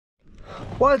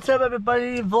What's up,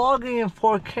 everybody? Vlogging in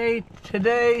 4K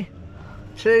today.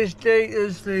 Today's date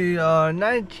is the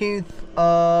 19th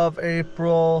of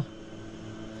April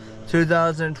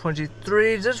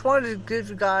 2023. Just wanted to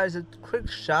give you guys a quick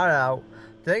shout out.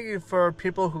 Thank you for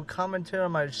people who commented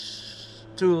on my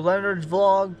Stew Leonard's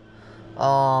vlog.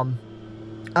 I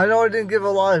know I didn't give a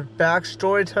lot of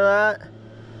backstory to that.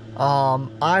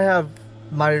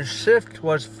 My shift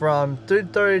was from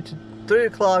 3:30 to 3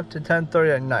 o'clock to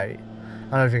 10:30 at night. I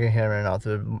don't know if you can hear me or not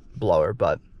through the blower,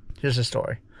 but here's the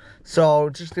story. So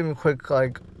just give me a quick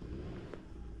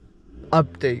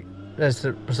update.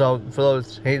 So for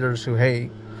those haters who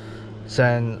hate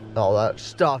saying all that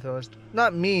stuff, it was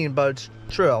not mean, but it's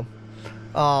true.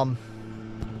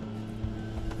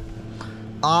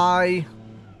 I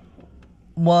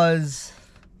was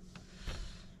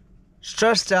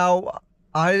stressed out.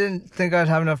 I didn't think I'd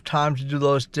have enough time to do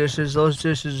those dishes. Those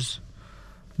dishes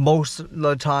most of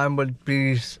the time would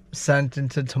be sent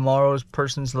into tomorrow's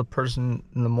person, so the person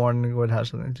in the morning would have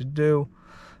something to do.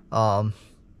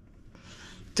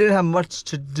 Didn't have much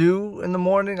to do in the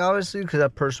morning, obviously, because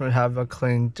that person would have a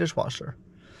clean dishwasher.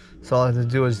 So all I had to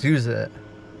do was use it.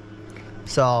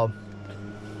 So,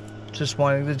 just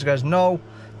wanting to let you guys know.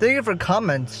 Thank you for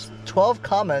comments. 12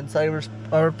 comments. I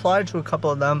replied to a couple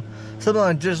of them. Some of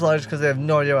them dislikes because they have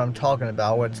no idea what I'm talking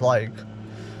about. What it's like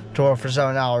to work for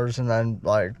 7 hours and then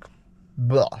blah.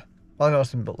 Well, I know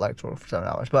some people like to work for 7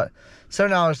 hours, but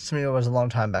 7 hours to me was a long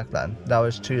time back then. That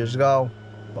was 2 years ago.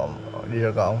 Well, a year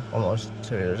ago. Almost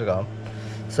 2 years ago.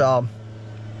 So,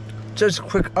 just a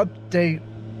quick update.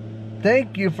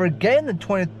 Thank you for getting the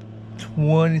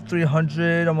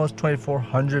 2,300, almost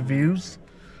 2,400 views.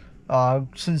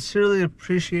 Sincerely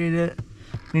appreciate it.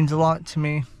 Means a lot to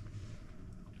me.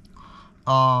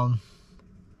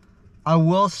 I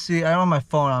will see. I don't have my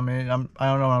phone on me. I don't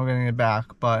know when I'm getting it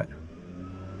back, but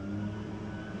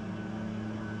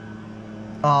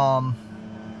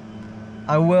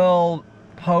I will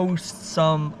post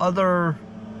some other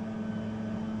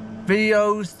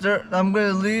videos. I'm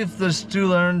gonna leave the Stew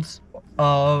Leonard's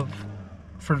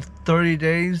for 30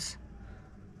 days.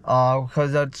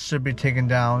 Because that should be taken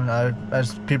down.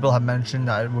 As people have mentioned,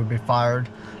 I would be fired.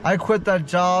 I quit that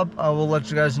job. I will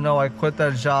let you guys know I quit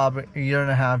that job a year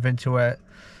and a half into it.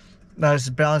 I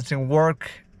was balancing work,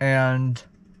 and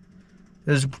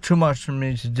there's too much for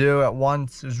me to do at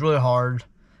once. It was really hard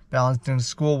balancing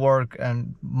schoolwork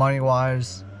and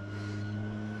money-wise.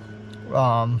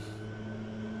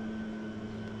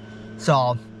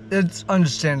 So it's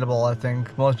understandable. I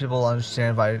think most people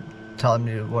understand if I tell them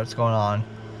you what's going on.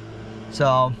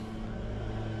 So,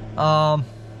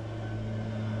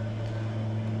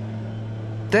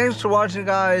 thanks for watching,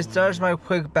 guys. There's my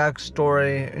quick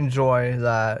backstory. Enjoy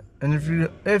that. And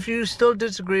if you still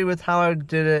disagree with how I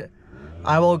did it,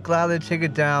 I will gladly take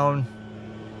it down.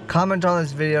 Comment on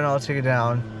this video and I'll take it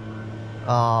down.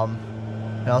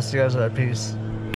 And I'll see you guys later. Peace.